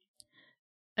 Yeah.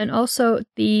 And also,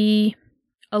 a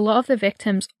lot of the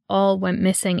victims all went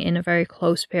missing in a very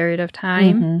close period of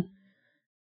time. Mm-hmm.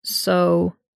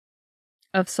 So,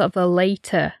 of sort of the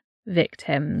later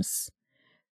victims,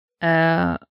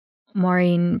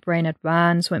 Maureen Brainerd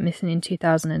Barnes went missing in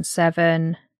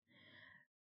 2007,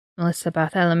 Melissa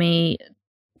Barthelemy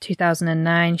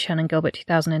 2009, Shannon Gilbert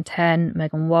 2010,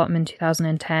 Megan Watman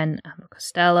 2010, Amber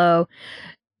Costello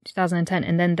 2010,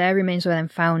 and then their remains were then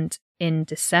found in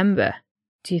December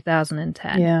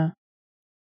 2010. Yeah.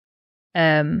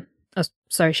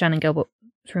 Shannon Gilbert's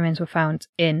remains were found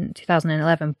in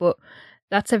 2011, but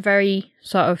that's a very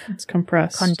sort of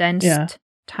compressed, condensed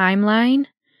timeline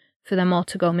for them all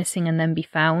to go missing and then be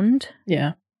found.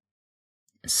 Yeah.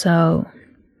 So,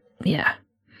 yeah.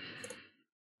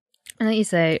 And like you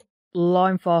say, law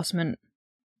enforcement,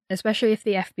 especially if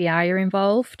the FBI are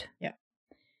involved. Yeah.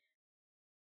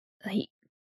 Like,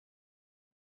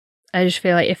 I just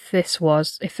feel like if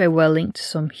they were linked to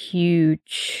some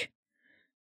huge,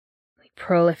 like,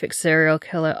 prolific serial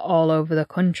killer all over the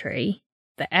country,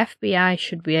 the FBI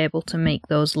should be able to make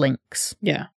those links.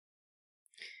 Yeah.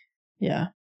 Yeah.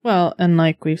 Well, and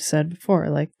like we've said before,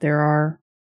 like, there are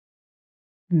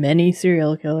many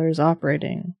serial killers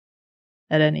operating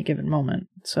at any given moment.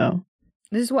 So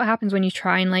this is what happens when you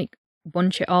try and, like,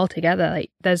 bunch it all together.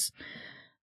 Like, there's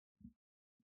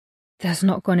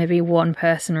not going to be one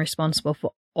person responsible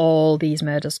for all these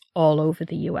murders all over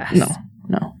the US.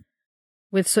 No.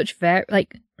 With such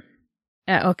majority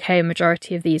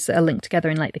of these are linked together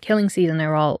in, like, the killing season,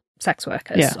 they're all sex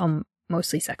workers,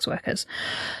 mostly sex workers.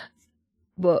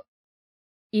 But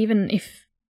even if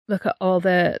look at all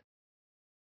the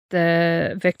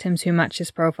victims who match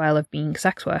this profile of being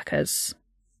sex workers,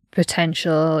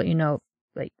 potential, you know,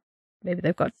 like, maybe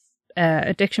they've got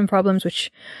addiction problems, which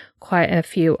quite a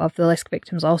few of the Lisk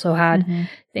victims also had,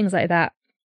 things like that.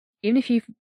 Even if you've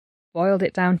boiled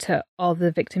it down to all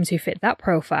the victims who fit that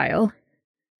profile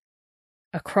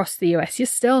across the US, you're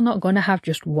still not going to have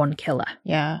just one killer.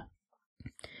 Yeah.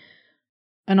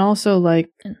 And also, like,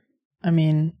 I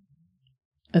mean,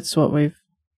 it's what we've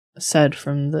said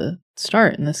from the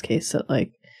start in this case, that,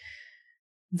 like,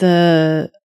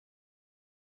 the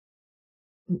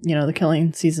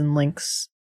killing season links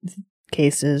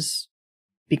cases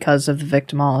because of the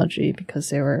victimology, because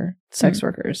they were sex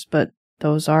workers, but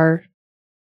that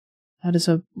is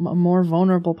a more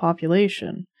vulnerable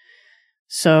population.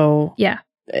 So yeah,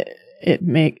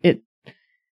 it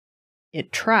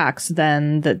tracks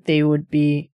then that they would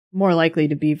be more likely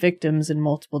to be victims in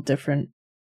multiple different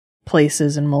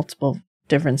places and multiple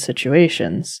different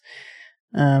situations.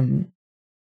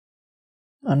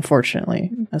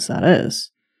 Unfortunately, as that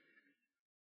is.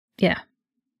 Yeah.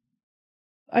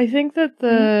 I think that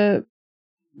the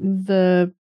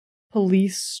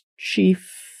police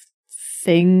chief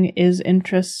thing is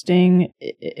interesting,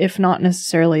 if not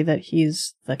necessarily that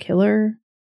he's the killer,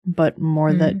 but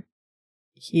more that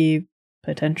he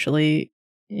potentially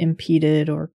impeded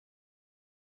or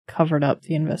covered up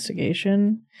the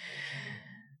investigation.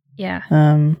 Yeah.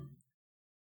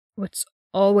 It's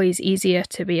always easier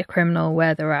to be a criminal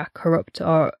where there are corrupt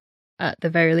or, at the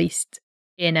very least,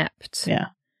 inept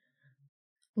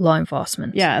law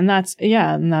enforcement. Yeah, and that's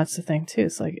the thing too.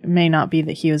 It's like, it may not be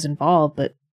that he was involved,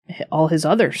 but all his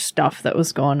other stuff that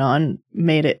was going on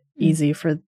made it easy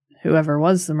for whoever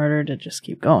was the murderer to just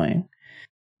keep going.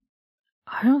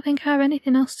 I don't think I have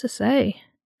anything else to say.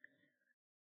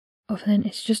 Other than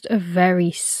it's just a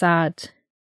very sad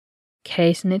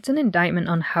case, and it's an indictment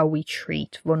on how we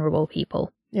treat vulnerable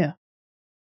people. Yeah.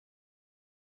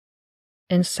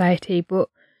 In society, but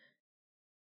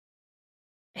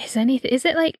is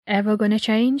it like ever going to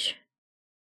change?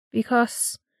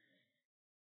 Because,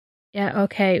 yeah,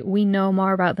 okay, we know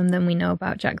more about them than we know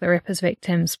about Jack the Ripper's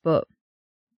victims, but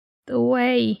the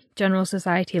way general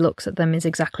society looks at them is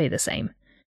exactly the same.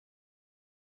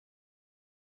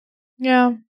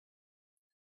 Yeah.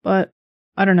 But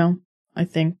I don't know. I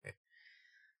think,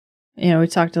 we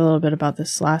talked a little bit about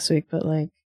this last week, but like,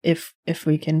 if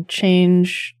we can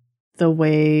change the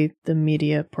way the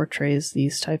media portrays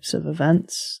these types of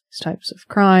events, these types of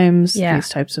crimes, these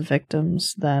types of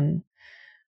victims, then,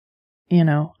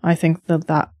 I think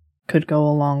that could go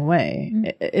a long way. Mm-hmm.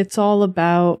 It's all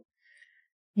about,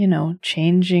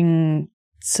 changing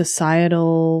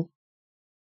societal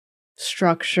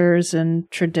structures and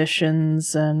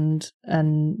traditions and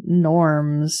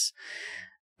norms.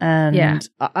 And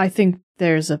I think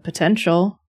there's a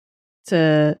potential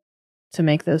to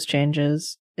make those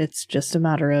changes. It's just a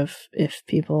matter of if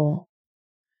people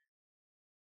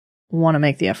want to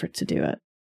make the effort to do it,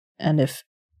 and if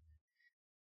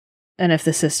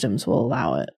the systems will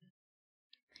allow it.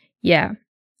 Yeah.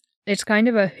 It's kind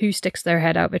of a who sticks their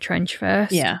head out of a trench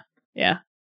first. Yeah. Yeah.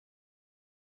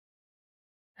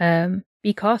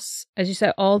 Because, as you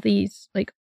said, all these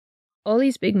big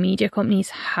media companies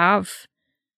have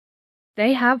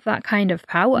that kind of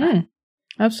power.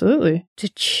 Absolutely. To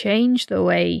change the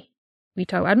way we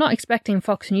talk. I'm not expecting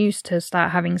Fox News to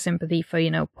start having sympathy for,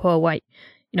 poor white,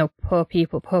 poor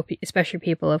people, especially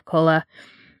people of color,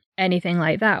 anything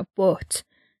like that. But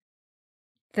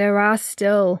there are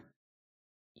still,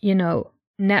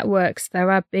 networks, there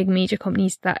are big media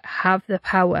companies that have the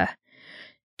power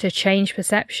to change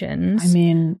perceptions. I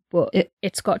mean, but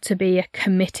it's got to be a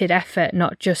committed effort,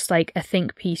 not just like a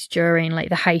think piece during like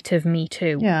the height of Me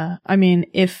Too. Yeah. I mean,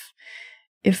 if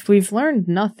we've learned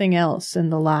nothing else in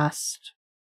the last,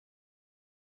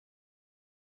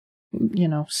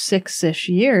 6-ish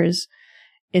years,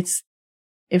 it's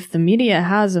if the media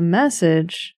has a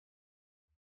message,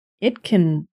 it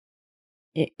can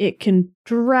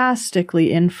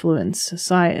drastically influence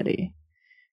society.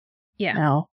 Yeah.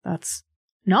 Now, that's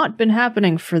not been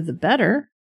happening for the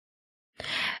better.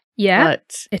 Yeah.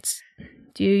 But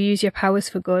do you use your powers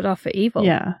for good or for evil?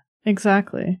 Yeah,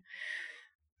 exactly.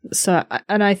 So,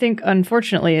 and I think,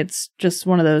 unfortunately, it's just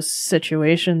one of those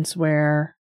situations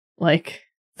where, like,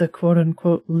 the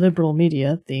quote-unquote liberal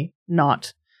media, the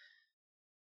not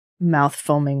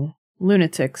mouth-foaming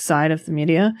lunatic side of the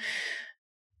media,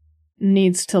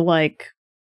 needs to, like,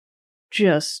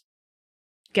 just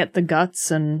get the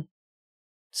guts and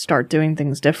start doing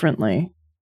things differently.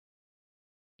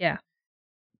 Yeah.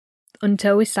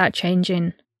 Until we start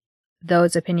changing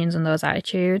those opinions and those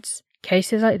attitudes,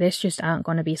 cases like this just aren't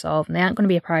going to be solved, and they aren't going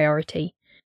to be a priority.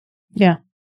 Yeah.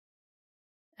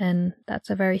 And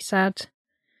that's a very sad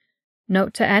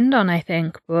note to end on, I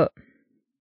think, but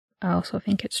I also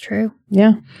think it's true.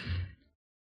 Yeah.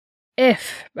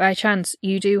 If, by chance,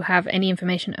 you do have any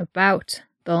information about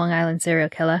the Long Island serial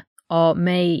killer, or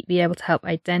may be able to help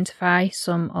identify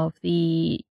some of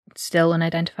the still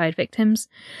unidentified victims,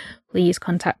 please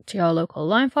contact your local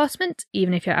law enforcement,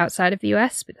 even if you're outside of the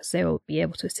US, because they will be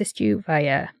able to assist you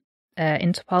via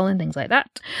Interpol and things like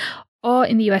that. Or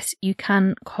in the US, you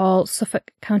can call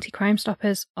Suffolk County Crime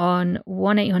Stoppers on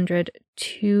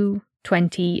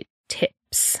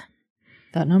 1-800-220-TIPS.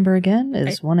 That number again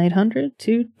is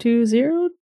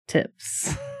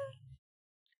 1-800-220-TIPS.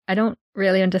 I don't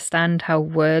really understand how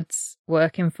words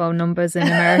work in phone numbers in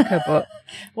America, but...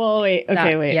 Well, wait.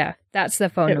 Okay, wait. Yeah, that's the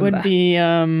phone number. It would be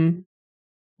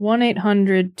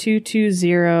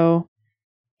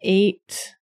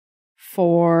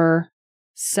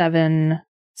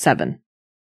 1-800-220-8477.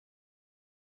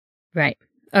 Right.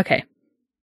 Okay.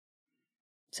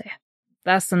 So yeah,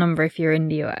 that's the number if you're in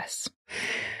the US.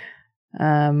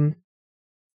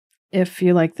 If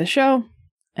you like the show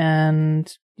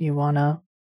and you want to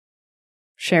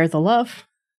share the love,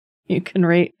 you can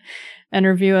rate and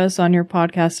review us on your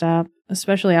podcast app.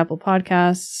 especially Apple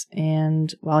Podcasts.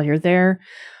 And while you're there,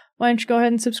 why don't you go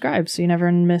ahead and subscribe so you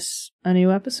never miss a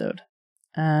new episode.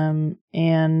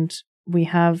 And we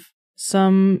have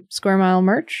some Square Mile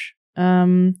merch.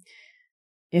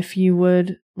 If you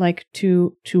would like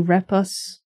to rep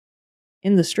us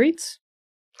in the streets,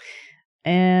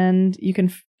 and you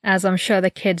can, as I'm sure the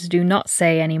kids do not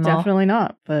say anymore. Definitely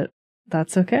not, but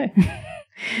that's okay.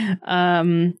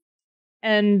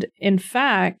 And in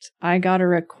fact, I got a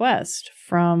request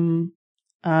from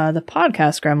the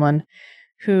podcast gremlin,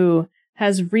 who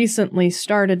has recently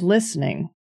started listening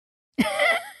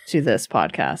to this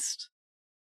podcast,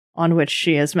 on which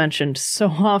she has mentioned so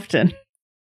often.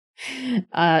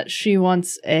 She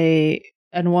wants and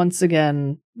once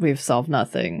again, we've solved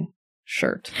nothing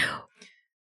shirt.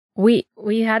 We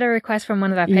had a request from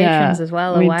one of our patrons as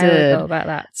well a while ago about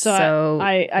that. So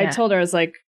I told her, I was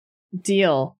like,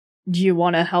 deal, do you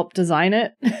want to help design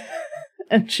it?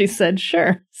 And she said,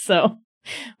 sure. So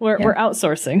we're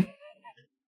outsourcing.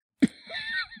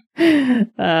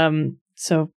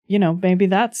 So, maybe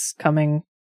that's coming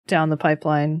down the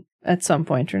pipeline at some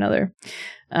point or another.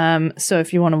 So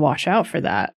if you want to watch out for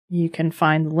that, you can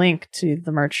find the link to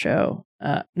the merch show.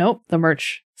 The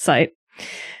merch site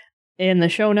in the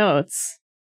show notes,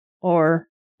 or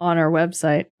on our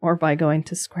website, or by going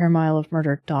to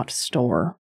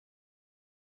squaremileofmurder.store.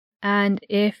 And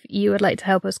if you would like to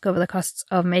help us cover the costs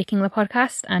of making the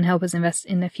podcast and help us invest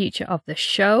in the future of the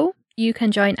show, you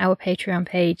can join our Patreon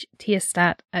page,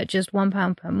 Tierstat, at just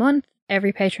 £1 per month.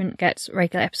 Every patron gets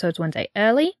regular episodes 1 day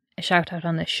early, a shout out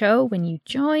on the show when you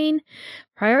join,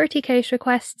 priority case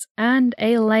requests, and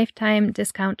a lifetime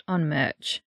discount on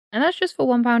merch. And that's just for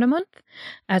 £1 a month.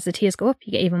 As the tiers go up,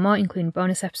 you get even more, including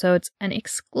bonus episodes and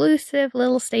exclusive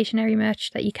little stationery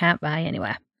merch that you can't buy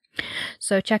anywhere.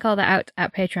 So check all that out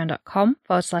at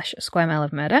patreon.com/Square Mile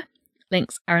of Murder.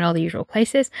 Links are in all the usual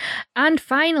places. And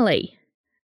finally,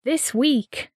 this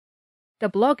week, the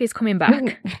blog is coming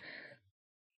back.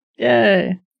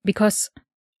 Yay. Because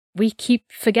we keep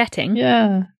forgetting.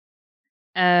 Yeah.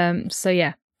 So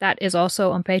yeah, that is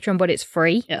also on Patreon, but it's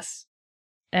free. Yes.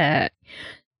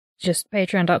 Just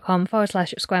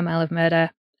patreon.com/Square Mile of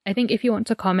Murder. I think if you want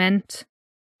to comment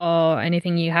or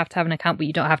anything, you have to have an account, but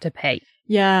you don't have to pay.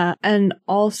 Yeah, and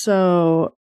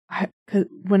also,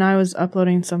 when I was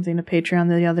uploading something to Patreon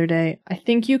the other day, I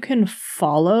think you can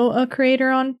follow a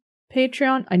creator on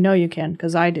Patreon. I know you can,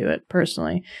 because I do it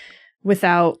personally,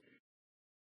 without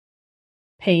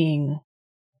paying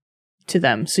to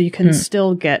them. So you can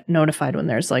still get notified when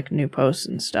there's like new posts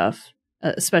and stuff,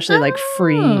 especially like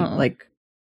free, like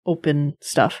open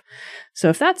stuff. So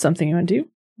if that's something you want to do,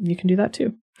 you can do that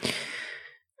too.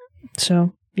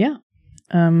 So yeah.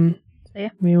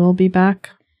 We will be back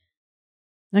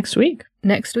next week.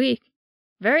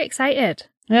 Very excited.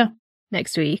 Yeah.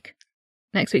 Next week's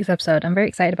episode. I'm very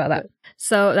excited about that.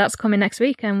 So that's coming next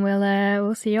week, and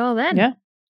we'll see you all then. Yeah.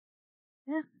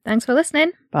 Thanks for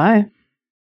listening. Bye.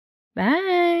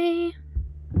 Bye.